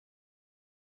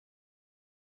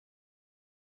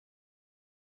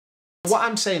what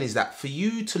I'm saying is that for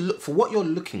you to look for what you're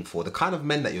looking for, the kind of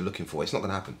men that you're looking for, it's not going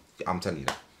to happen. I'm telling you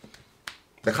that.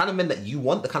 The kind of men that you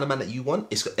want, the kind of man that you want,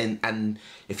 is, and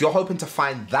if you're hoping to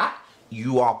find that,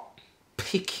 you are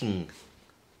picking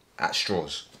at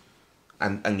straws.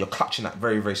 And you're clutching at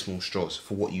very, very small straws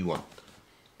for what you want.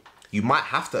 You might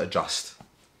have to adjust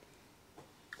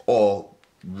or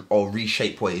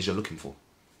reshape what it is you're looking for.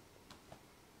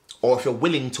 Or if you're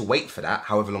willing to wait for that,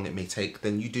 however long it may take,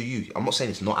 then you do you. I'm not saying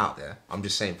it's not out there. I'm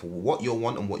just saying for what you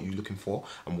want and what you're looking for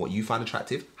and what you find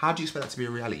attractive, how do you expect that to be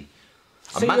a reality?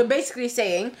 So you're basically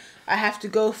saying I have to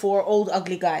go for old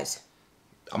ugly guys.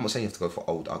 I'm not saying you have to go for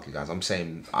old ugly guys. I'm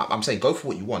saying go for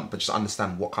what you want, but just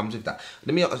understand what comes with that.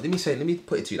 Let me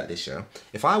put it to you like this, yeah.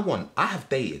 If I have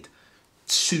dated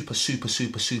super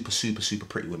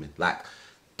pretty women, like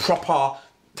proper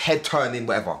head turning,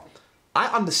 whatever. I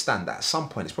understand that at some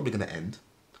point it's probably going to end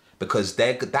because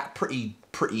that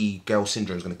pretty girl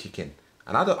syndrome is going to kick in,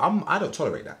 and I don't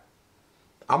tolerate that.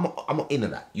 I'm not into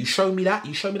that. You show me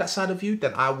that side of you,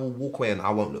 then I will walk away and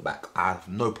I won't look back. I have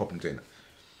no problem doing that.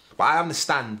 But I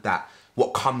understand that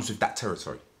what comes with that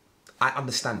territory. I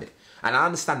understand it. And I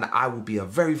understand that I will be a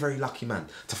very, very lucky man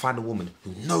to find a woman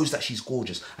who knows that she's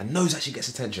gorgeous and knows that she gets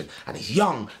attention and is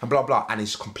young and blah, blah, and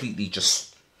is completely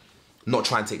just not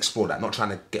trying to explore that, not trying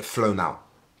to get flew out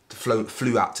to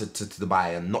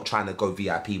Dubai and not trying to go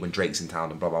VIP when Drake's in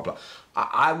town and blah, blah, blah.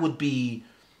 I would be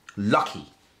lucky.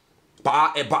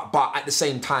 But at the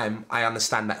same time, I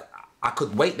understand that I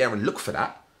could wait there and look for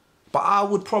that, but I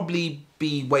would probably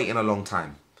be waiting a long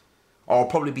time. Or I'll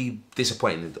probably be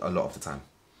disappointed a lot of the time.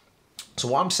 So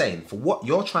what I'm saying, for what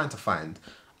you're trying to find,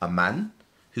 a man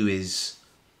who is,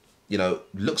 you know,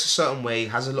 looks a certain way,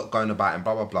 has a lot going about him,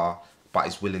 blah, blah, blah, but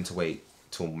is willing to wait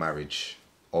till marriage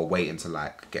or wait until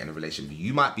like getting a relationship.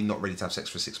 You might be not ready to have sex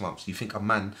for 6 months. You think a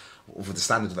man with the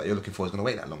standards that you're looking for is going to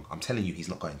wait that long. I'm telling you, he's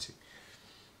not going to.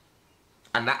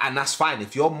 And that's fine.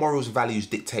 If your morals and values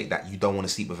dictate that you don't want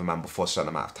to sleep with a man before a certain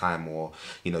amount of time, or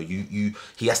you know,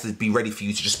 he has to be ready for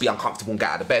you to just be uncomfortable and get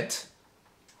out of bed.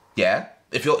 Yeah.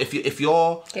 If you're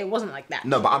okay, it wasn't like that.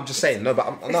 No, but I'm just saying. I'm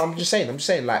just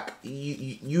saying. Like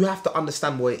you have to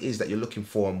understand what it is that you're looking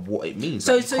for and what it means.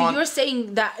 So, like, you're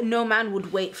saying that no man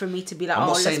would wait for me to be like, I'm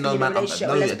not let's saying be no in a man. relationship,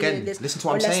 No, let's again, do this, listen to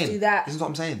what I'm saying. Let's do that. Listen to what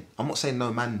I'm saying. I'm not saying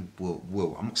no man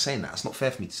will. I'm not saying that. It's not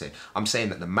fair for me to say. I'm saying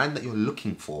that the man that you're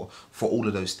looking for all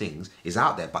of those things is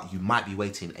out there, but you might be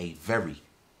waiting a very,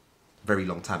 very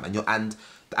long time, and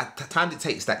at the time it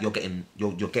takes that you're getting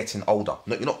older.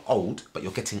 No, you're not old, but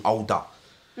you're getting older.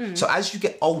 So as you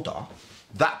get older,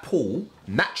 that pool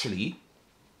naturally,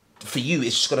 for you,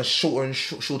 it's just going to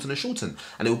shorten.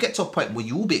 And it will get to a point where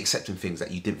you will be accepting things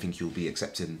that you didn't think you will be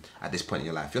accepting at this point in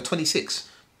your life. You're 26.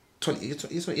 You're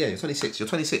 26. You're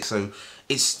 26. So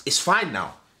it's fine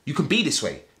now. You can be this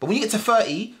way. But when you get to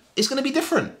 30, it's going to be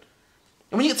different.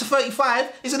 And when you get to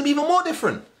 35, it's going to be even more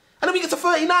different. And then when you get to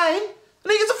 39, and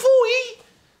then you get to 40.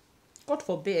 God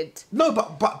forbid. No,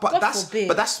 but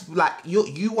that's like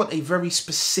you want a very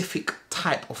specific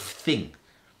type of thing,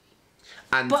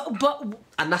 and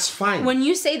that's fine. When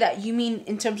you say that, you mean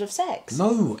in terms of sex?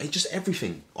 No, it's just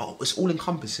everything. Oh, it's all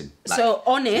encompassing. Like, so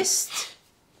honest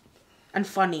and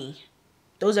funny,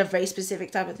 those are very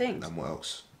specific type of things. And what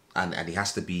else? And he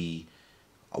has to be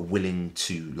willing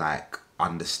to like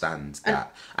understand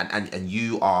that. And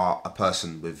you are a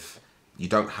person with, you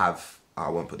don't have. I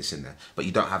won't put this in there, but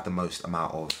you don't have the most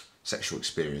amount of sexual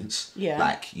experience.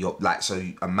 Yeah. So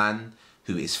a man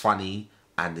who is funny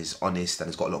and is honest and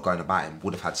has got a lot going about him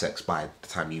would have had sex by the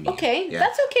time you meet. Okay, him. Yeah?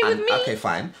 that's okay with me. Okay,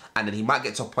 fine. And then he might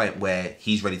get to a point where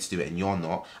he's ready to do it and you're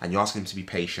not, and you're asking him to be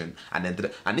patient, and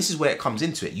this is where it comes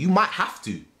into it. You might have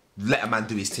to let a man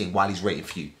do his thing while he's waiting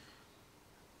for you.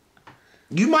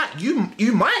 You might,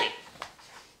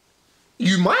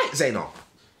 Zeina.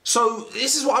 So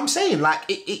this is what I'm saying. Like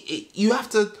you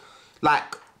have to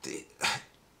like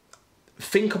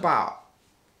think about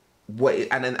what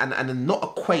and then not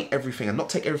equate everything and not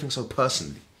take everything so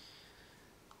personally.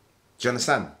 Do you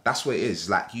understand? That's what it is.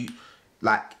 Like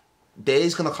there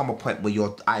is gonna come a point where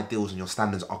your ideals and your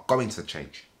standards are going to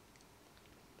change,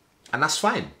 and that's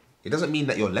fine. It doesn't mean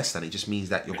that you're less than. It just means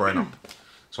that you're growing up,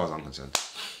 as far as I'm concerned.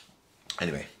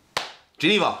 Anyway,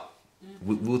 Geniva,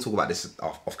 we'll talk about this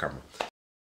off camera.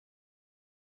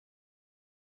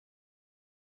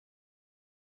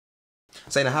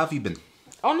 Zeina, how have you been?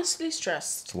 Honestly,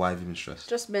 stressed. Why have you been stressed?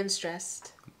 Just been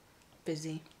stressed.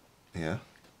 Busy. Yeah?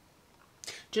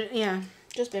 Yeah,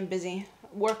 just been busy.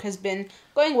 Work has been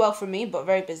going well for me, but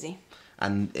very busy.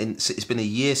 And it's been a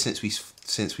year since we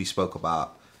spoke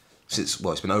about, it's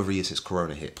been over a year since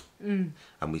Corona hit. And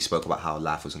we spoke about how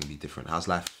life was going to be different. How's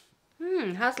life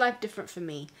How's life different for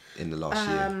me? in the last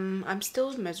year? I'm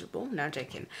still miserable. No, I'm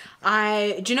joking.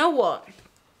 Do you know what?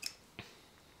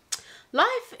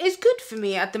 Life is good for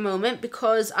me at the moment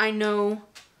because I know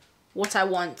what I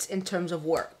want in terms of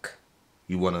work.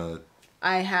 You wanna?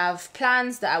 I have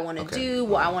plans that I want to do,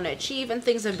 what I want to achieve, and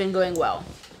things have been going well.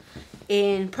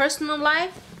 In personal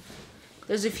life,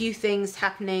 there's a few things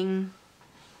happening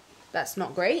that's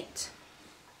not great.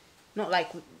 Not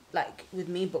like with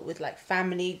me, but with like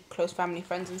family, close family,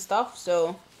 friends and stuff.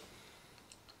 So,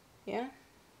 yeah,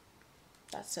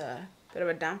 that's a bit of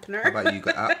a dampener. How about you?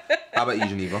 How about you,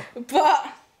 Geniva?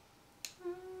 But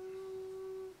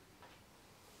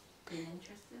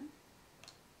Interesting.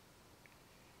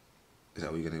 Is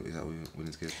that what you're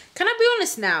willing to give? can I be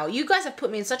honest now? You guys have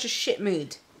put me in such a shit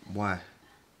mood. Why?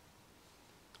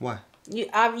 Why?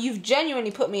 You've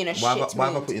genuinely put me in a shit mood. Why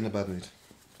have I put you in a bad mood?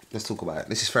 Let's talk about it.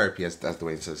 This is therapy, as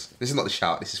Dwayne says. This is not the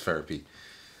shout. This is therapy.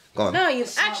 Go on. No,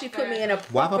 you've actually put me in a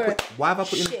proper Why have I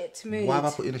put shit mood. Why have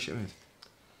I put you in a shit mood?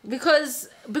 Because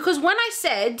when I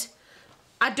said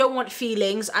I don't want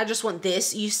feelings, I just want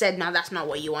this, you said no, that's not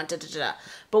what you wanted.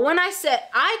 But when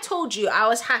I told you I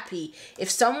was happy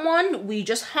if we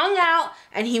just hung out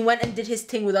and he went and did his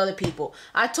thing with other people.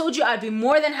 I told you I'd be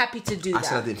more than happy to do that. I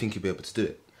said I didn't think you'd be able to do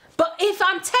it. But if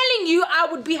I'm telling you I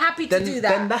would be happy to do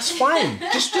that. Then that's fine.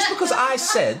 just because I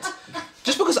said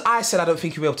I don't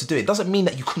think you'll be able to do it doesn't mean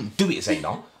that you couldn't do it,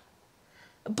 Zeina.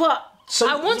 But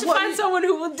I want to find someone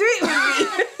who will do it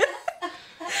with me.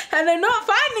 And they're not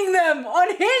finding them on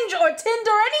Hinge or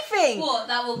Tinder or anything. What?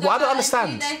 That will go I don't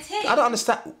understand. I don't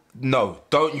understand. No,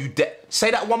 don't you dare.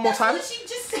 Say that one more time. That's what she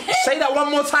just said. Say that one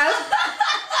more time.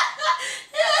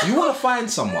 You want to find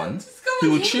someone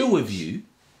who will chill with you,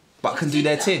 but can do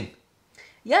their thing.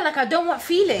 Yeah, like I don't want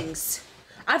feelings.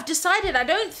 I've decided I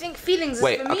don't think feelings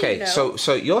is for me. Okay, you know?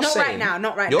 so you're not saying... right now,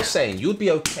 not right now. You're saying you'd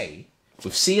be okay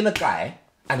with seeing a guy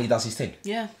and he does his thing.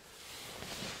 Yeah.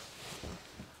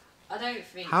 I don't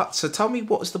think. So tell me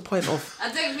what's the point of...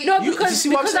 I don't think. No, You- because you see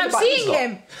what I'm saying I'm about seeing this lot?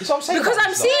 him. You see what I'm saying Because about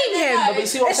I'm this lot? seeing him. No, but you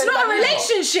see what I'm It's saying not a about this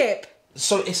lot? relationship.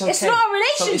 So it's okay. It's not a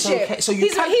So it's relationship. okay. So you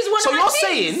he's can... one so of my you're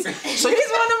things. saying... So he's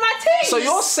one of my things. So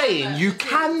you're saying you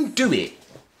can do it,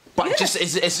 but Yes. just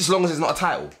it's as long as it's not a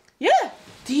title. Yeah.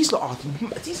 These lot are...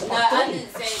 I didn't say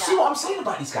that. See what I'm saying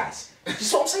about these guys? You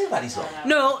see what I'm saying about these lot?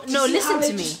 No, Do you see listen how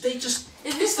to me. they just...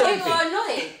 Is this why everything. you're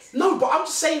annoyed? No, but I'm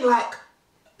just saying, like,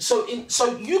 so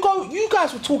you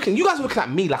guys were talking, you guys were looking at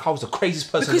me like I was the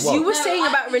craziest person Because in the you world. were saying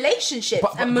about relationships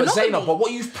and but monogamy. Zeina, but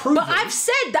what you've proven... But I've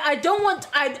said that I don't want...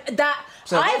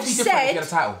 So what I've would be different if you said... had a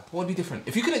title? What would be different?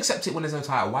 If you could accept it when there's no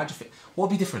title, why'd you think... What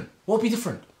would be different? What would be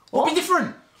different? What would be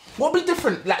different? What would be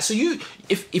different? Like, so you...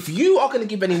 If you are going to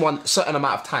give anyone a certain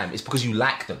amount of time, it's because you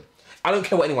like them. I don't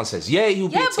care what anyone says. Yeah, you'll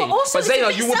be a Yeah, team. but also it's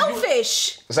Zeina, a bit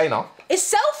selfish. Zeina, It's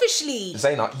selfishly.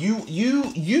 Zeina,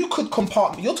 you could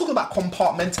you're talking about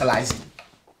compartmentalizing.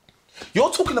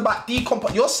 You're talking about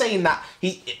you're saying that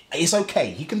it's okay.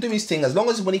 He can do his thing as long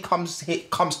as when he comes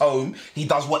home, he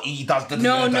does what he does.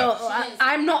 No,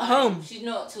 I'm not home. She's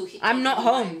not talking. I'm not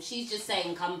home. She's just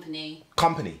saying company.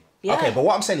 Company. Yeah. Okay, but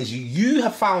what I'm saying is you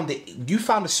have found it. You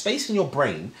found a space in your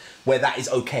brain where that is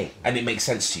okay and it makes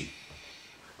sense to you.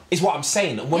 Is what I'm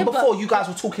saying. When before you guys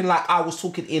were talking like I was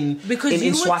talking in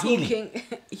Swahili.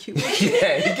 You were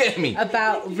Yeah, you get me.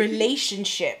 about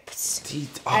relationships.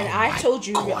 And I told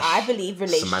you I believe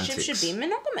relationships should be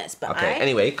monogamous. But Okay,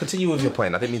 anyway, continue with your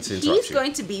point. I didn't mean to interrupt you. He's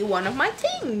going to be one of my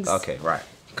things. Okay, right.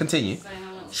 Continue.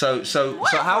 So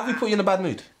how have we put you in a bad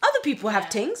mood? Other people have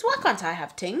things. Why can't I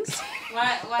have things?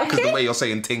 Why? Because the way you're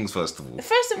saying things, first of all.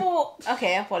 First of all,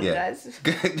 okay, I apologise.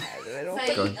 So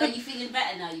are you feeling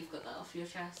better now you've got that off your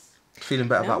chest? Feeling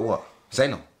better about what?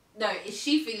 Zeina? No, is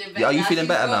she feeling better? Yeah, are you now feeling she's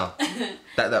better got-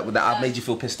 now? that I've made you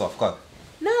feel pissed off. Go on.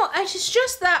 No, it's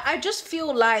just that I just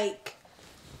feel like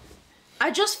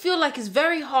it's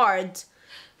very hard.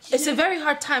 It's a very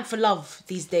hard time for love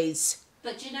these days.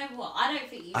 But do you know what? I don't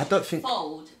think you should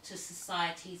fold to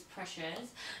society's pressures.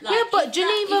 Like, Yeah, but if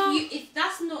Geniva... if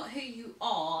that's not who you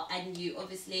are, and you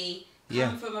obviously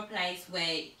come from a place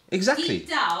where deep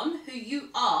down who you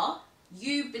are,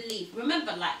 you believe.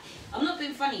 Remember, like, I'm not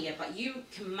being funny here, but you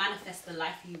can manifest the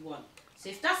life you want. So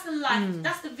if that's the life, if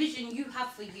that's the vision you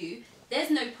have for you,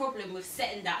 there's no problem with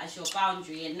setting that as your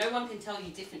boundary, and no one can tell you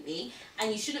differently.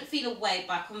 And you shouldn't feel away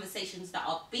by conversations that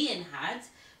are being had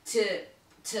to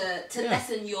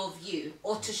lessen your view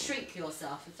or to shrink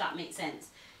yourself, if that makes sense.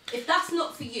 If that's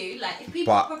not for you, like if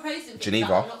people are proposing things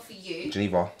that are not for you,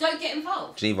 don't get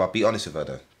involved. Geniva, be honest with her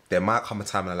though. There might come a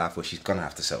time in her life where she's gonna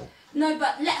have to settle. No,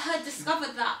 but let her discover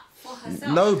that for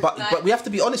herself. No, but we have to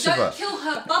be honest with her. Don't kill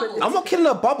her bubble. I'm not killing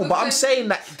her bubble, but I'm saying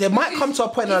that there might come to a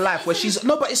point in her life where she's...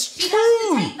 No, but it's she true.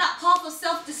 Has to take that path of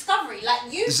self-discovery,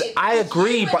 like you did. I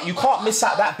agree, but you can't miss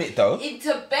out that bit, though.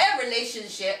 Into bare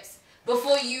relationships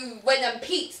before you went and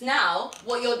peaked now,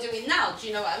 what you're doing now. Do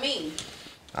you know what I mean?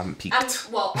 I haven't peaked.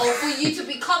 Or for you to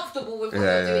be comfortable with what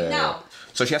you're doing now.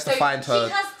 So she has to find her...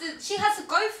 She has to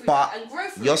go through that and grow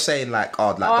through you're it. saying like,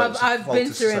 I've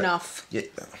been through enough. Yeah.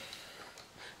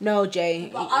 No, Jay,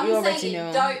 you already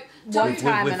know. One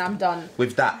time and I'm done.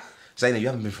 With that, Zeina, you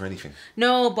haven't been through anything.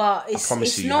 No, but it's I promise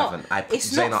it's you, not. you haven't.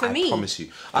 It's not for me. I promise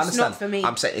you. I understand. It's not for me.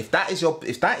 I'm saying if that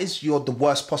is the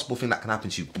worst possible thing that can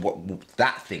happen to you,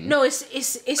 that thing. No,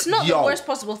 it's not the worst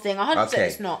possible thing. 100%,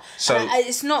 it's not. So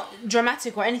it's not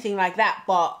dramatic or anything like that.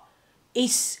 But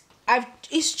it's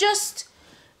just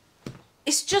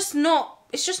not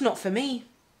for me.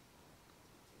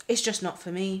 It's just not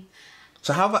for me.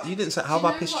 So how about you didn't say how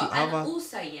about pissed you? How about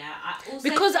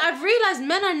because I've realized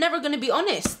men are never going to be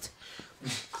honest.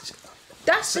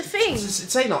 That's the thing.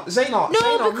 Zaina, no, Zaina.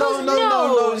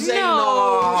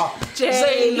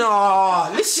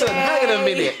 Listen, hang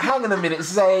on a minute,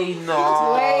 Zaina,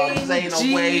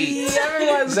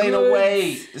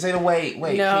 wait,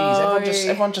 please,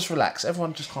 everyone just relax,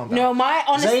 everyone just calm down. No, my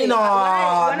honestly,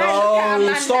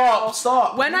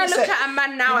 stop. When I look at a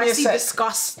man now, I see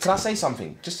disgust. Can I say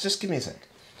something? Just give me a sec.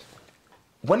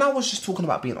 When I was just talking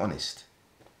about being honest,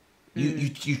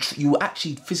 you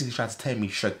actually physically tried to tear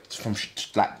me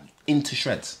into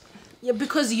shreds. Yeah,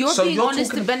 because you're being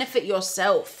honest to benefit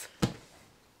yourself.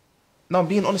 No, I'm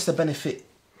being honest to benefit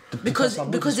the because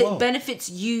it benefits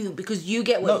you because you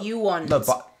get what you want. No,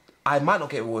 but I might not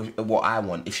get what I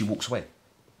want if she walks away.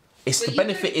 The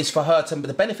benefit is for her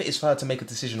to make a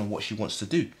decision on what she wants to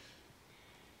do.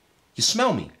 You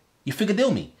smell me. You figure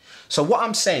deal me. So what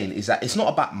I'm saying is that it's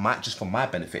not about just for my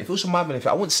benefit. If it was for my benefit,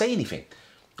 I wouldn't say anything.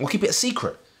 I'll keep it a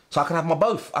secret. So I can have my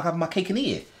both. I can have my cake and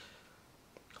eat it.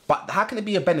 But how can it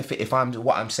be a benefit if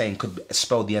what I'm saying could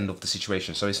spell the end of the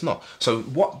situation? So it's not. So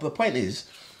what the point is,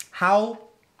 how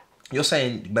you're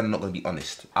saying men are not going to be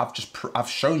honest. I've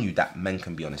shown you that men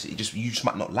can be honest. You just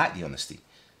might not like the honesty.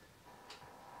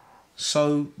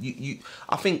 So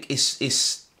I think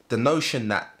it's the notion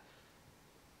that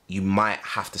you might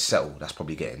have to settle that's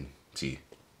probably getting to you.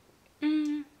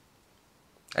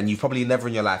 And you've probably never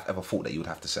in your life ever thought that you would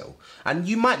have to settle. And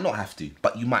you might not have to,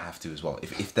 but you might have to as well.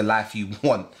 If the life you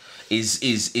want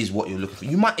is what you're looking for.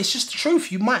 You might, it's just the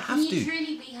truth, you might have to. Can you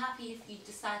truly be happy if you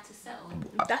decide to settle?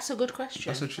 That's a good question.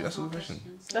 That's a good question.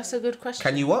 That's a good question.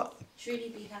 Can you what?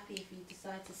 Truly be happy if you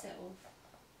decide to settle?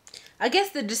 I guess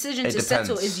the decision to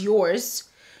settle is yours.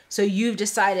 So you've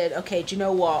decided, okay, do you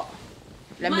know what?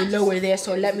 Let me lower this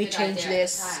or let me change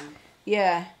this.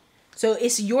 Yeah. So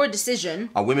it's your decision.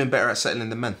 Are women better at settling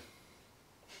than men?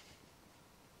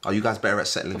 Are you guys better at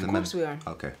settling than men? Of course we are.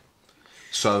 Okay.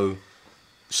 So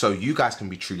you guys can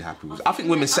be truly happy with it. I think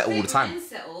women settle all the time.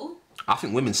 I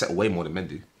think women settle way more than men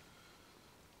do.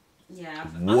 Yeah.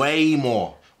 Way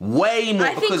more.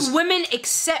 I think women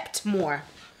accept more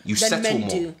than men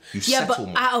do.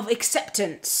 Out of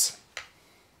acceptance.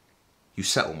 You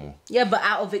settle more. Yeah, but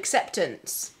out of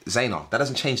acceptance. Zeina, that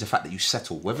doesn't change the fact that you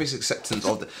settle. Whether it's acceptance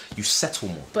or you settle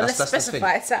more. But let's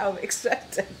specify it's out of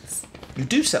acceptance. You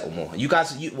do settle more. You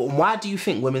guys, why do you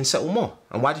think women settle more?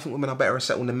 And why do you think women are better at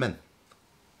settling than men?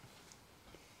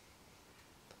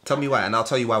 Tell me why, and I'll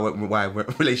tell you why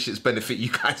relationships benefit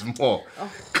you guys more. Oh.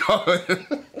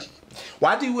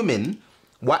 Why do women?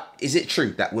 What is it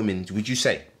true that women? Would you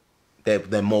say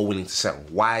they're more willing to settle?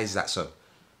 Why is that so?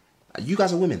 You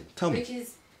guys are women. Tell me.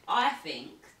 Because I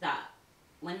think that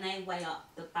when they weigh up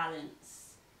the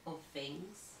balance of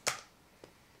things,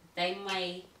 they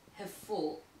may have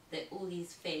thought that all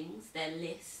these things, their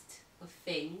list of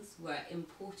things, were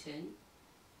important,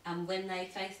 and when they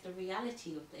face the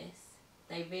reality of this,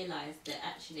 they realised that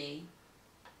actually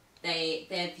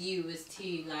their view was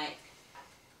too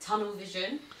tunnel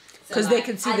vision. Because they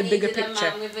can see the bigger picture.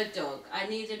 I needed a man with a dog. I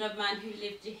needed a man who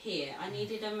lived here. I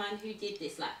needed a man who did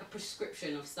this, a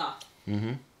prescription of stuff.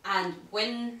 Mm-hmm. And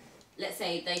when, let's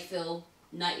say, they feel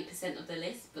 90% of the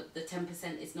list, but the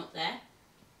 10% is not there,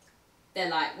 they're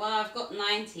like, well, I've got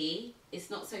 90. It's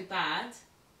not so bad.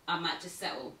 I might just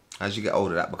settle. As you get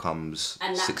older, that becomes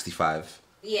 65.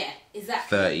 Yeah,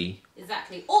 exactly. 30.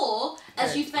 Exactly. Or,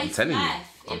 as you face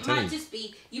life, it might just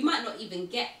be, you might not even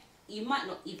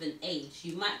age.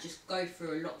 You might just go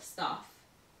through a lot of stuff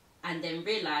and then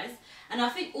realise. And I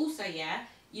think also,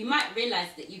 you might realise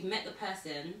that you've met the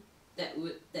person that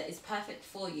is perfect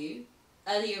for you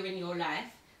earlier in your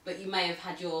life, but you may have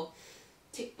had your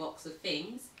tick box of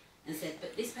things. and said,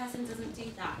 but this person doesn't do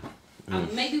that.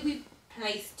 Maybe we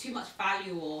place too much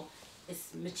value, or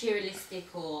it's materialistic,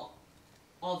 or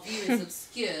our view is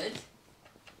obscured.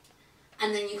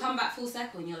 And then you come back full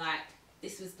circle and you're like,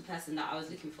 this was the person that I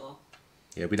was looking for.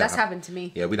 Yeah, we don't That's happened to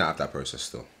me. Yeah, we don't have that process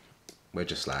still. We're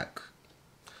just like,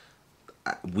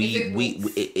 I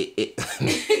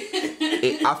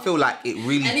feel like it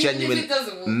really genuinely,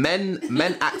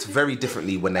 men act very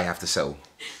differently when they have to settle.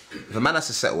 If a man has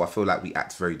to settle, I feel like we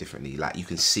act very differently. Like you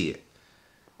can see it,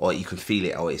 or you can feel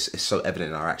it, or it's so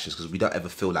evident in our actions because we don't ever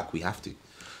feel like we have to.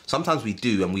 Sometimes we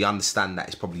do, and we understand that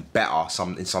it's probably better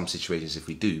in some situations if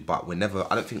we do, but we're never.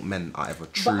 I don't think men are ever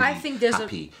truly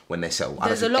happy when they settle.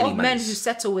 There's a lot of men who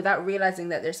settle without realizing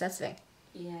that they're settling.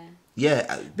 Yeah.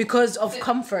 Yeah. Because of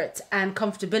comfort and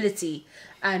comfortability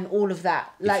and all of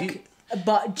that.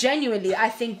 But genuinely, I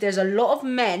think there's a lot of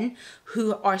men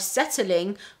who are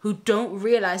settling who don't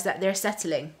realize that they're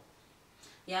settling.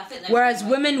 Yeah, I think whereas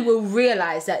women will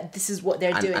realize that this is what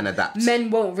they're doing. And adapt.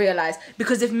 Men won't realize.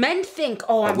 Because if men think,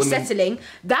 oh, I'm settling,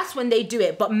 that's when they do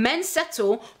it. But men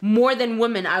settle more than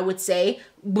women, I would say,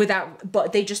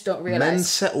 but they just don't realize. Men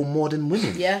settle more than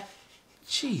women? Yeah.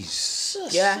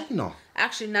 Jesus. Yeah. No.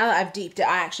 Actually, now that I've deeped it,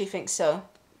 I actually think so.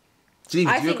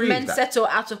 Geniva, I think men settle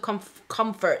out of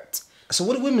comfort. So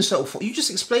what do women settle for? You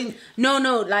just explain. No,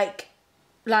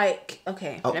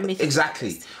 okay, let me think.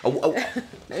 Exactly. Let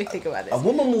me think about this. A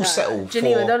woman will settle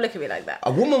Geniva, don't look at me like that.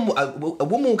 A woman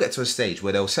will get to a stage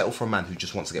where they'll settle for a man who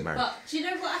just wants to get married. But do you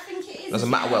know what I think it is? Doesn't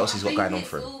matter what else he's got going on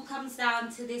for him. It all comes down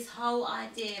to this whole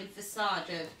idea and facade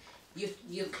of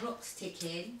your clock's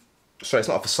ticking. Sorry, it's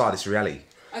not a facade, it's reality.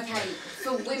 Okay,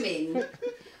 for women...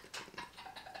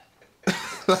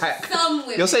 Like, some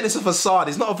women... You're saying it's a facade.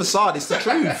 It's not a facade, it's the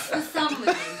truth. For some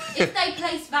women, if they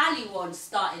place value on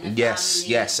starting a family...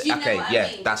 Yes, okay, yeah,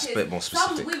 I mean? that's a bit more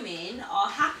specific. Some women are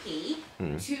happy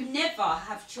to never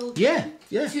have children.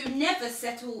 Yeah. To never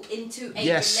settle into a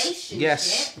relationship.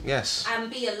 Yes.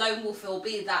 And be a lone wolf, or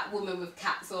be that woman with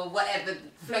cats or whatever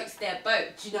floats their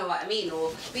boat. Do you know what I mean?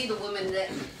 Or be the woman that...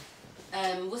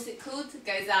 what's it called?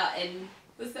 Goes out and...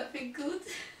 What's that thing called?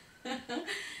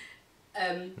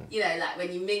 You know, like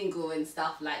when you mingle and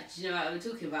stuff, like, do you know what I'm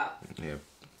talking about?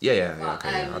 Yeah,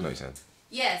 okay, I know what you're saying.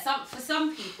 Yeah, for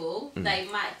some people, they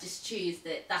might just choose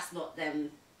that that's not them.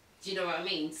 Do you know what I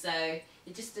mean? So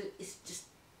it's just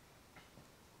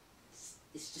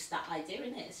that idea,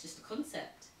 isn't it? It's just a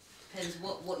concept. Depends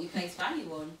what you place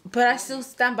value on. But I still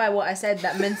stand by what I said,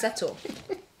 that men settle.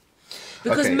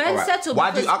 Because men settle.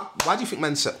 Why do you think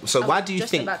men settle? So why do you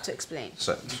think? I'm just about to explain.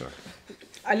 Sorry.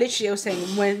 I literally was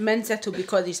saying when men settle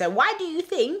because you said, why do you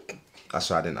think?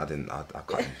 That's right. I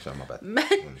cut you. Sorry, my bad.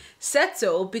 Men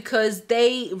settle because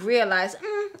they realize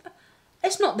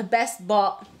it's not the best,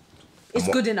 but it's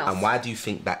good enough. And why do you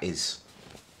think that is?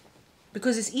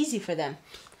 Because it's easy for them.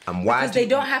 And why? Because they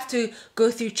don't have to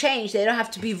go through change. They don't have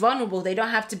to be vulnerable. They don't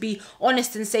have to be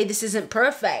honest and say this isn't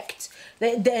perfect.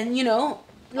 Then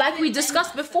like we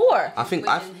discussed before. I think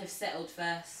women have settled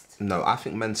first. No, I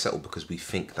think men settle because we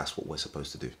think that's what we're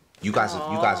supposed to do. You guys are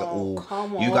all.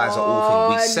 We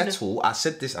settle. I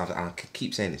said this. I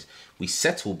keep saying this. We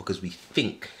settle because we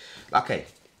think. Okay.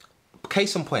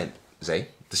 Case in point, Zay.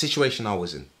 The situation I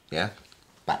was in. Yeah.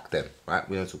 Back then, right?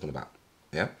 We're not talking about.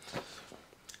 Yeah.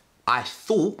 I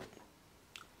thought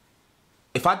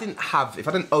if I didn't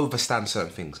overstand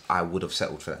certain things, I would have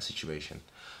settled for that situation.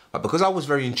 But because I was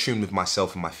very in tune with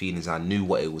myself and my feelings, I knew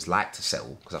what it was like to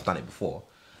settle because I've done it before.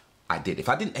 I did. If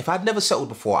I'd never settled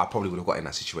before, I probably would have got in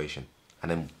that situation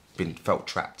and then felt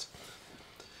trapped.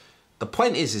 The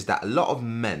point is that a lot of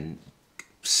men,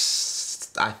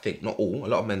 I think, not all, a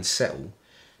lot of men settle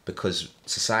because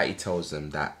society tells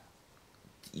them that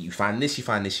you find this, you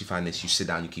sit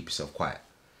down, you keep yourself quiet.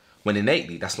 When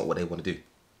innately, that's not what they want to do.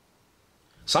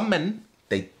 Some men,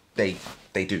 they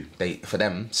do. For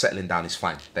them, settling down is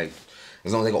fine. As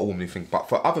long as they got a woman thing. But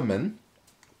for other men,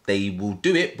 they will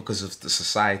do it because of the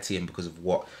society and because of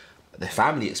what their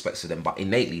family expects of them, but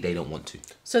innately they don't want to.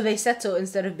 So they settle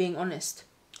instead of being honest.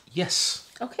 Yes.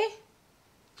 Okay.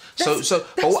 What I'm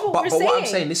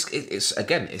saying,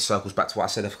 it circles back to what I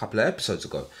said a couple of episodes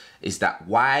ago. Is that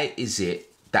why is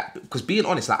it that because being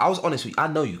honest, like I was honest with you, I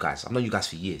know you guys. I've known you guys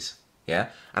for years, yeah,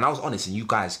 and I was honest, and you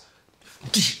guys,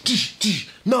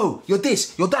 no, you're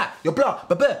this, you're that, you're blah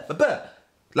blah blah blah blah.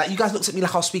 Like you guys looked at me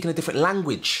like I was speaking a different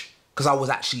language. Because I was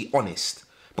actually honest.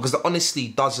 Because the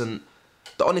honesty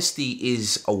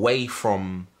is away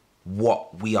from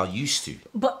what we are used to.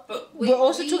 But we're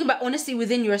also talking about honesty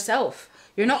within yourself.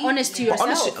 You're not honest to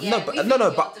yourself.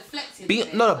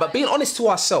 But being honest to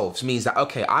ourselves means that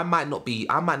okay, I might not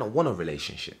want a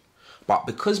relationship, But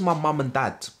because my mum and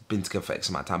dad been together for X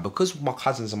amount of time, because my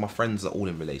cousins and my friends are all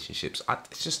in relationships,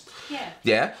 it's just...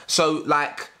 Yeah. So,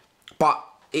 like... But...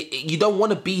 you don't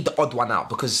want to be the odd one out,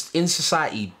 because in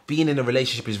society, being in a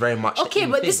relationship is very much... Okay,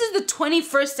 but this is the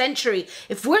 21st century.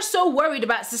 If we're so worried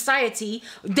about society,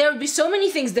 there would be so many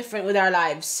things different with our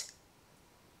lives.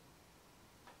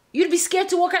 You'd be scared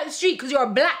to walk out the street because you're a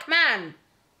black man.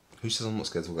 Who says I'm not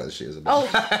scared to walk out the street as a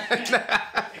black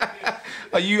man?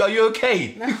 Are you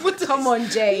okay? Come on,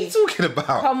 Jay. What are you talking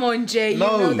about? Come on, Jay.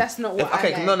 No. You know that's not what I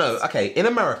meant. No. Okay, in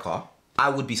America... I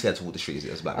would be scared to walk the streets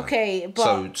as a black man. Okay,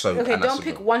 but okay, don't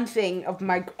pick one thing of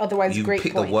my otherwise great points.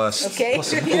 You pick the worst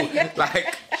possible.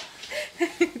 Like,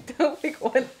 don't pick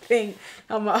one thing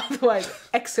of my otherwise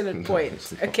excellent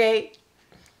points. Okay.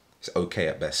 It's okay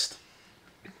at best.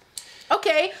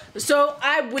 Okay, so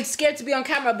I would scared to be on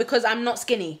camera because I'm not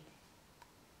skinny.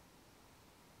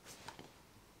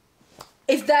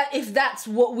 If that's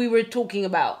what we were talking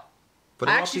about. But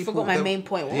I actually forgot my main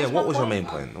point. What was your main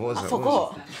point? I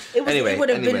forgot. It would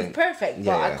have been perfect,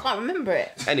 but I can't remember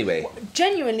it. Anyway.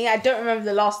 Genuinely, I don't remember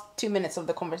the last 2 minutes of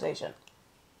the conversation.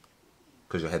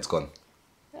 Because your head's gone?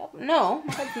 No,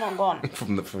 my head's not gone.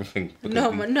 from the thing?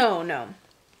 No.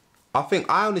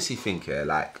 I honestly think,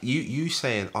 like, you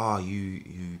saying,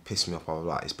 you piss me off, blah, blah,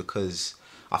 blah, it's because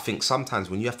I think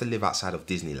sometimes when you have to live outside of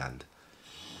Disneyland,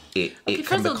 it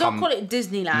can become... don't call it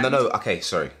Disneyland. No, okay,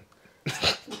 sorry.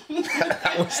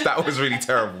 that was really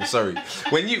terrible. Sorry.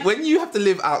 When you have to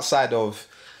live outside of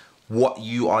what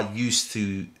you are used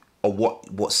to, or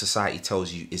what society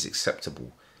tells you is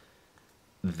acceptable,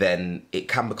 then it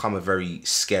can become a very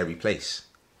scary place.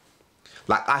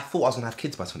 Like, I thought I was gonna have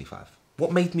kids by 25.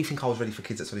 What made me think I was ready for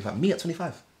kids at 25? Me at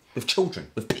 25, with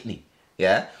children, with Pitney.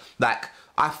 Yeah, like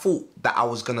I thought that I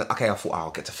was gonna. Okay, I thought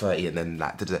I'll get to 30 and then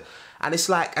like, and it's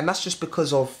like, and that's just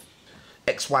because of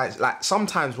X, Y. Like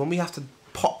sometimes when we have to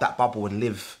pop that bubble and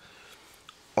live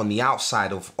on the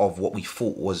outside of what we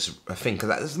thought was a thing, because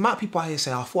there's a amount of people out here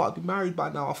say, I thought I'd be married by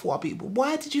now, I thought I'd be...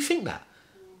 Why did you think that?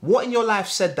 What in your life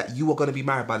said that you were going to be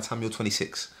married by the time you're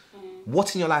 26?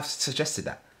 What in your life suggested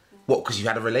that? What, because you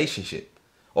had a relationship?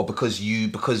 Or because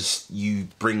you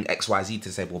bring X, Y, Z to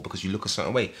the table, or because you look a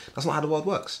certain way? That's not how the world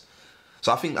works.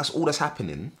 So I think that's all that's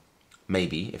happening,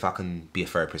 maybe, if I can be a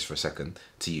therapist for a second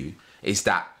to you, is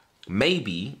that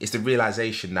maybe it's the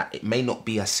realization that it may not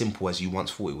be as simple as you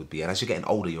once thought it would be. And as you're getting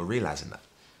older, you're realizing that.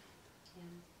 Yeah.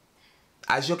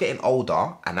 As you're getting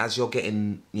older and as you're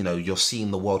getting, you're seeing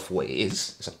the world for what it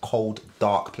is, it's a cold,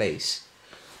 dark place,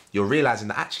 you're realizing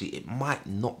that actually it might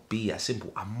not be as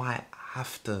simple. I might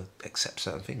have to accept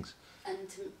certain things. And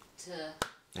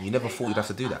and you never thought you'd have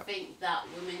to do that. I think that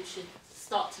women should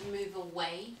start to move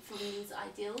away from these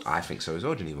ideals. I think so as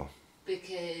well, Geniva.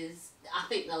 Because I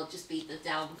think they'll just be the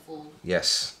downfall.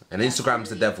 Yes, and Instagram's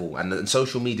the devil, and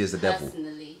social media's the devil.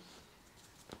 Personally.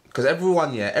 Because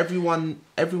everyone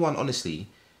honestly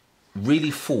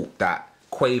really thought that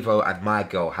Quavo and My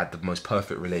Girl had the most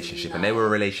perfect relationship, and they were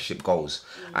relationship goals.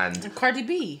 And Cardi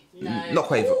B. No. Not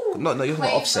Quavo. No, you're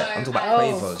talking about Offset. I'm talking about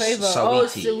Quavo.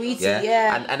 Saweetie.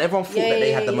 Yeah. And everyone thought that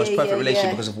they had the most perfect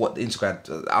relationship because of what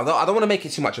Instagram. I don't want to make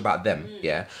it too much about them.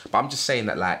 Yeah. But I'm just saying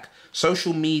that, like,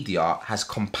 social media has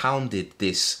compounded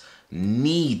this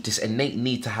innate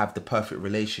need to have the perfect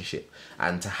relationship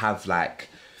and to have, like,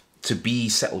 to be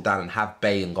settled down and have bae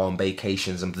and go on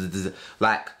vacations and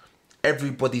like,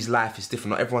 everybody's life is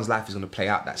different. Not everyone's life is going to play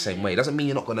out that same way. It doesn't mean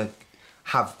you're not going to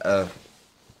have a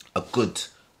good,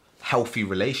 healthy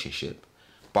relationship,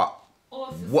 but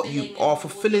what you are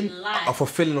fulfilling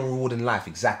a rewarding life.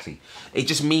 Exactly. It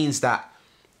just means that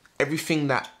everything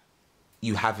that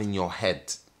you have in your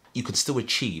head, you can still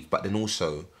achieve, but then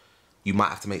also you might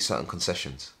have to make certain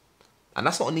concessions, and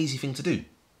that's not an easy thing to do.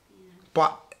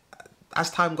 But as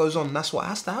time goes on, that's what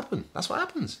has to happen. That's what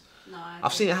happens. No,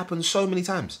 I've seen it happen so many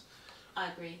times. I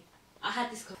agree. I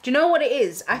had this... Do you know what it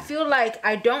is? I feel like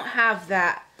I don't have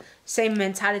that same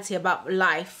mentality about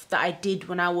life that I did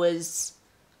when I was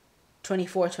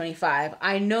 24, 25.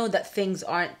 I know that things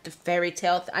aren't the fairy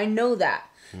tale. I know that.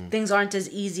 Things aren't as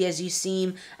easy as you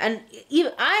seem. And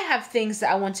even I have things that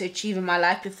I want to achieve in my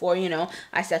life before,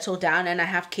 I settle down and I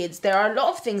have kids. There are a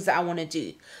lot of things that I want to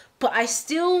do. But I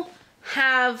still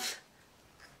have...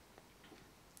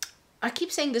 I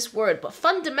keep saying this word, but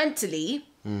fundamentally,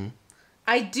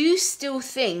 I do still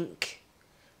think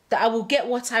that I will get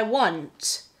what I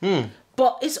want.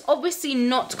 But it's obviously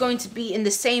not going to be in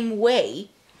the same way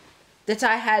that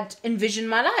I had envisioned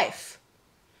my life.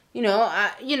 When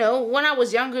I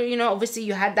was younger, obviously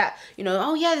you had that,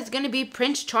 oh yeah, there's going to be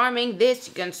Prince Charming, this,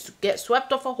 you can get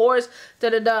swept off a horse,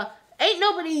 da-da-da. Ain't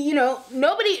nobody,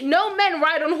 no men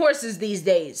ride on horses these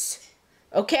days.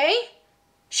 Okay?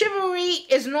 Chivalry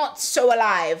is not so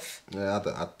alive. Yeah,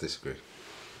 I disagree.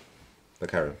 But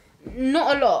carry on.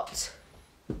 Not a lot.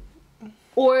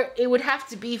 Or it would have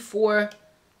to be for,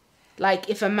 like,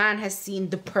 if a man has seen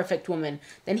the perfect woman,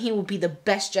 then he will be the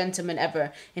best gentleman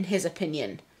ever, in his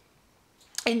opinion.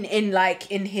 In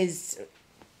his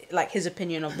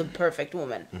opinion of the perfect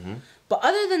woman. Mm-hmm. But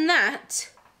other than that,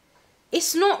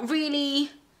 it's not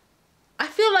really... I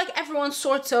feel like everyone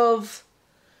sort of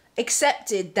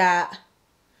accepted that...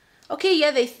 Okay,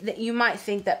 yeah, you might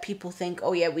think that people think,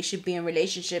 oh yeah, we should be in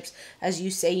relationships, as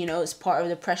you say, you know, it's part of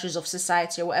the pressures of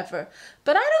society or whatever.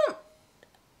 But I don't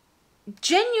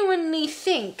genuinely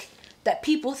think that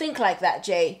people think like that,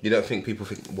 Jay. You don't think people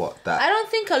think what? That? I don't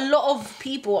think a lot of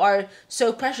people are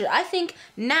so pressured. I think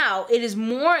now it is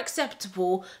more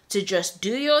acceptable to just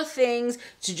do your things,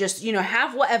 to just, you know,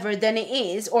 have whatever than it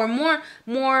is, or more...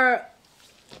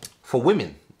 For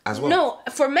women as well. No,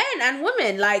 for men and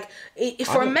women, like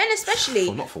for men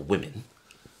especially. Not for women.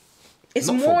 It's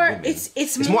not more. For women.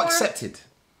 It's more accepted.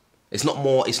 It's not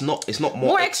more. It's not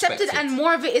more accepted, and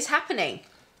more of it is happening.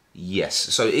 Yes.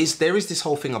 So there is this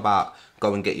whole thing about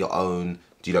go and get your own.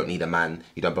 You don't need a man.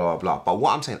 You don't blah blah blah. But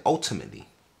what I'm saying ultimately,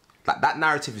 like that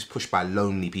narrative is pushed by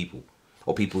lonely people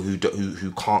or people who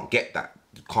can't get that,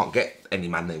 can't get any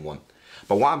man they want.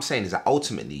 But what I'm saying is that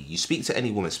ultimately, you speak to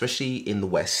any woman, especially in the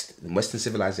West, in Western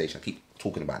civilization, I keep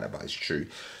talking about that, but it's true.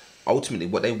 Ultimately,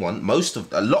 what they want, there's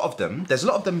a lot of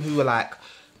them who are like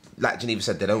Geniva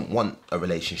said, they don't want a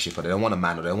relationship, or they don't want a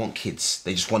man, or they don't want kids.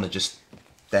 They just want to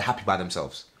they're happy by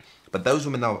themselves. But those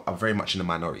women are very much in the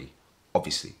minority,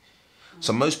 obviously.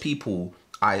 So most people,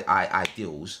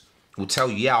 ideals, will tell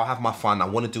you, yeah, I'll have my fun, I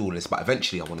want to do all this, but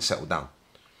eventually I want to settle down.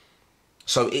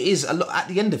 So it is, at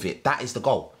the end of it, that is the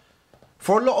goal.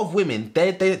 For a lot of women,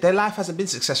 their life hasn't been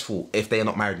successful if they are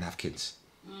not married and have kids.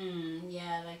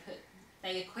 Yeah,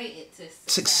 they equate it to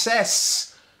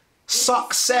success.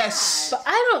 Success. But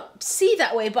I don't see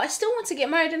that way. But I still want to get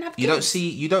married and have kids.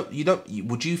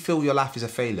 Would you feel your life is a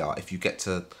failure if you get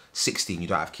to 60 and you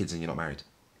don't have kids and you're not married?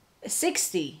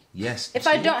 60? Yes. If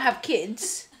I don't have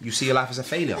kids... You see your life as a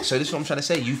failure. So this is what I'm trying to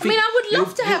say. You think, I mean, I would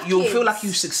love to have kids. You'll feel like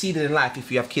you've succeeded in life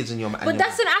if you have kids and you're married. But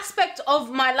that's an aspect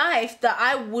of my life that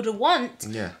I would want,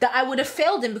 that I would have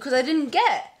failed in because I didn't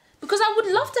get. Because I would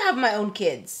love to have my own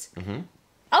kids. Mm-hmm.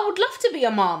 I would love to be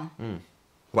a mom.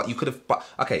 What you could have... But,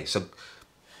 okay, so...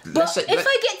 But if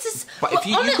I get to... But if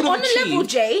on a level,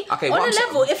 Jay, on a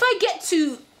level, if I get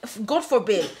to... God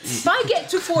forbid. If I get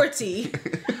to 40...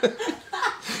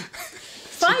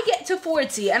 If I get to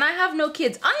 40 and I have no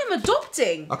kids, I am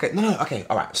adopting. Okay, no, okay,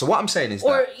 all right. So what I'm saying is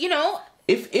or, you know,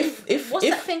 if what's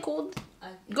that thing called?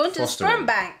 Going to the sperm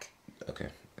bank. Okay,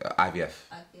 IVF.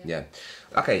 Yeah.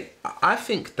 Okay, I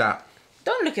think that.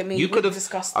 Don't look at me. You could have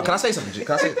discussed. Can I say something?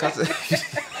 Can I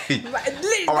say?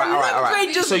 All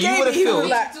right. So you would have felt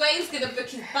like Dwayne's gonna book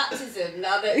his baptism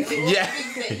now that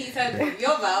he's heard from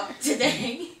your mouth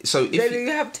today. So if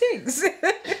you have things.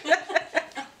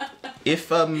 If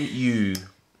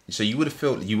you would have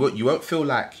felt you won't feel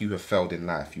like you have failed in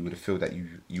life. You would have feel that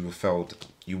you have failed.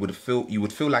 You would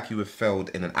feel like you have failed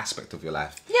in an aspect of your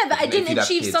life. Yeah, that I didn't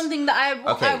achieve something that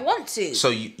I want to. So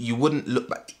you wouldn't look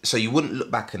back. So you wouldn't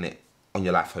look back on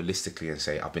your life holistically and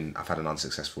say I've had an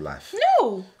unsuccessful life.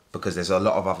 No. Because there's a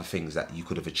lot of other things that you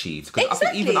could have achieved. Because exactly.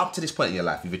 I think even up to this point in your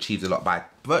life, you've achieved a lot by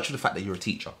virtue of the fact that you're a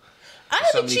teacher. I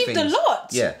have achieved a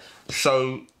lot. Yeah.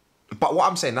 So. But what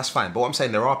I'm saying, that's fine. But what I'm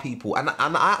saying, there are people, and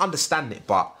I understand it,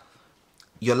 but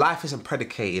your life isn't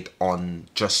predicated on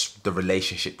just the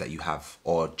relationship that you have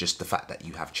or just the fact that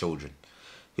you have children.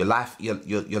 Your life,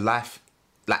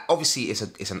 like obviously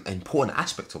it's an important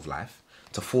aspect of life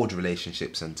to forge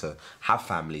relationships and to have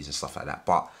families and stuff like that.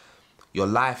 But your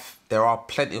life, there are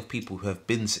plenty of people who have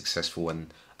been successful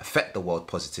and affect the world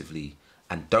positively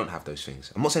and don't have those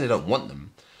things. I'm not saying they don't want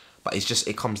them, but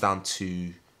it comes down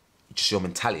to just your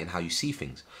mentality and how you see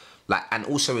things. Like, and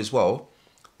also as well,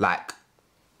 like,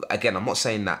 again, I'm not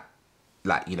saying that,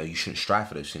 like, you know, you shouldn't strive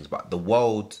for those things, but the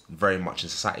world very much, and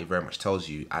society very much tells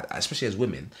you, especially as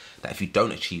women, that if you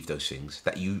don't achieve those things,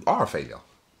 that you are a failure.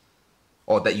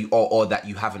 Or that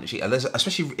you haven't achieved,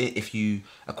 especially if you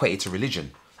equate it to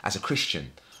religion. As a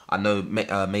Christian, I know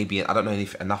maybe, I don't know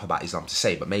enough about Islam to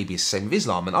say, but maybe it's the same with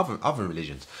Islam and other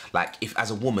religions. Like, if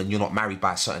as a woman you're not married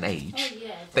by a certain age,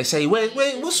 they say,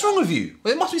 what's wrong with you?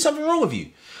 Well, there must be something wrong with you.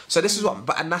 So this is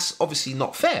and that's obviously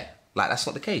not fair. Like, that's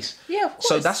not the case. Yeah, of course.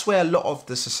 So that's where a lot of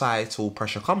the societal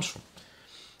pressure comes from.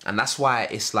 And that's why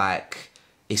it's like,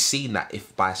 it's seen that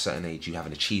if by a certain age you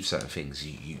haven't achieved certain things,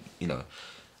 you know,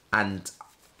 and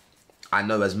I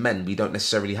know as men, we don't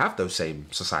necessarily have those same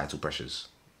societal pressures.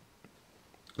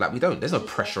 Like, we don't. There's no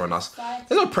pressure on us.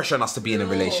 There's no pressure on us to be in a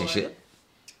relationship.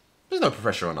 There's no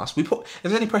pressure on us. If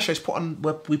there's any pressure, it's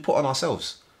we put on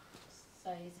ourselves.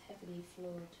 So he's heavily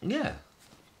flawed. Yeah.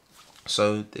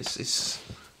 So it's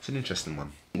an interesting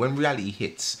one. When reality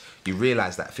hits, you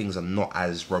realise that things are not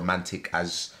as romantic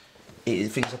as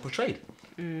things are portrayed.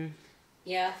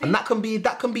 Yeah. And that can be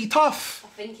tough. I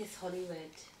think it's Hollywood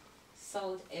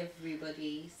sold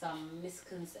everybody some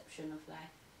misconception of life.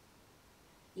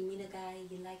 You meet a guy,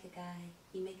 you like a guy,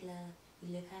 you make love,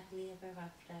 you live happily ever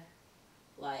after.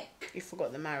 Like, you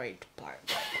forgot the married part.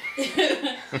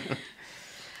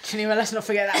 Geniva, let's not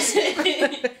forget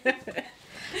that.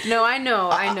 No, I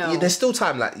know. There's still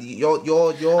time. Like you're.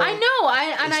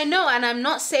 I know, and I'm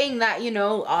not saying that, you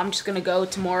know, I'm just gonna go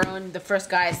tomorrow and the first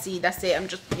guy I see, that's it. I'm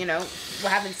just, you know, we're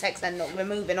having sex and we're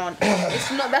moving on.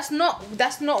 It's not.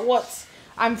 That's not what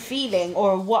I'm feeling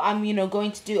or what I'm, you know,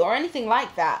 going to do or anything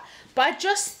like that. But I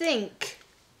just think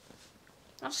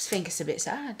it's a bit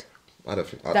sad. I don't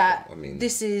think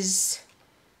this is.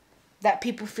 That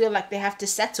people feel like they have to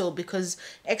settle because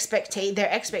their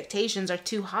expectations are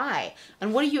too high.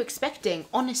 And what are you expecting?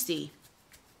 Honesty.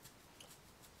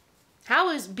 How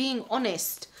is being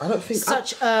honest? I don't think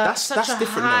that's different.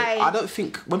 High... No. I don't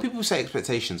think when people say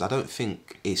expectations, I don't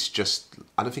think it's just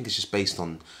based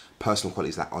on personal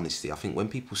qualities like honesty. I think when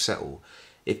people settle,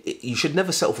 you should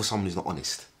never settle for someone who's not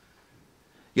honest.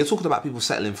 You're talking about people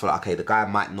settling for, okay, the guy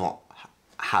might not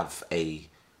have a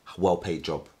well-paid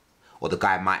job. Or the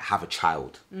guy might have a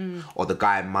child. Or the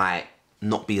guy might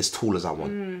not be as tall as I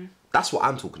want. That's what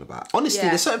I'm talking about. Honestly,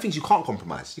 there's certain things you can't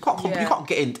compromise. You can't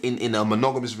get in a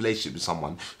monogamous relationship with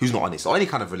someone who's not honest. Or any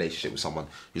kind of relationship with someone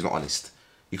who's not honest.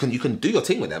 You can do your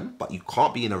thing with them, but you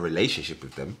can't be in a relationship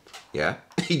with them. Yeah?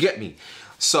 You get me?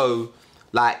 So,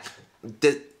 like...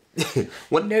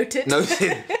 Noted.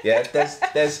 Yeah,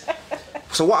 there's...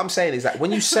 So what I'm saying is that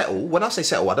when you settle... When I say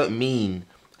settle, I don't mean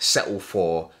settle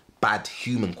for... bad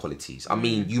human qualities. I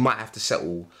mean, you might have to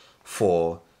settle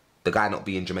for the guy not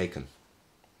being Jamaican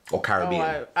or Caribbean.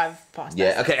 Oh, I've passed that.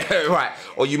 Yeah, okay, right.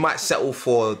 Or you might settle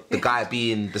for the guy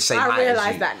being the same height as you. I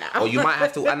realise that now. Or you might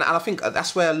have to, and I think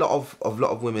that's where a lot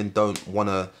of women don't want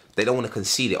to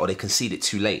concede it, or they concede it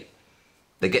too late.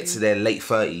 They get to their late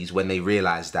 30s when they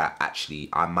realise that actually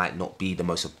I might not be the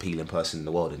most appealing person in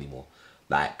the world anymore.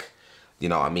 Like, you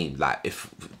know what I mean? Like, if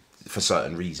for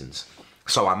certain reasons.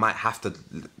 So I might have to...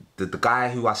 The guy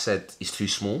who I said is too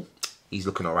small, he's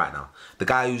looking alright now. The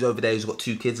guy who's over there who's got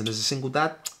 2 kids and is a single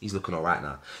dad, he's looking alright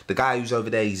now. The guy who's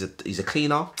over there, he's a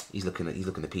cleaner, he's looking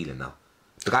appealing now.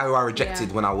 The guy who I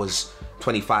rejected when I was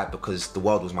 25 because the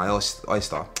world was my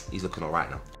oyster, he's looking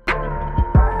alright now.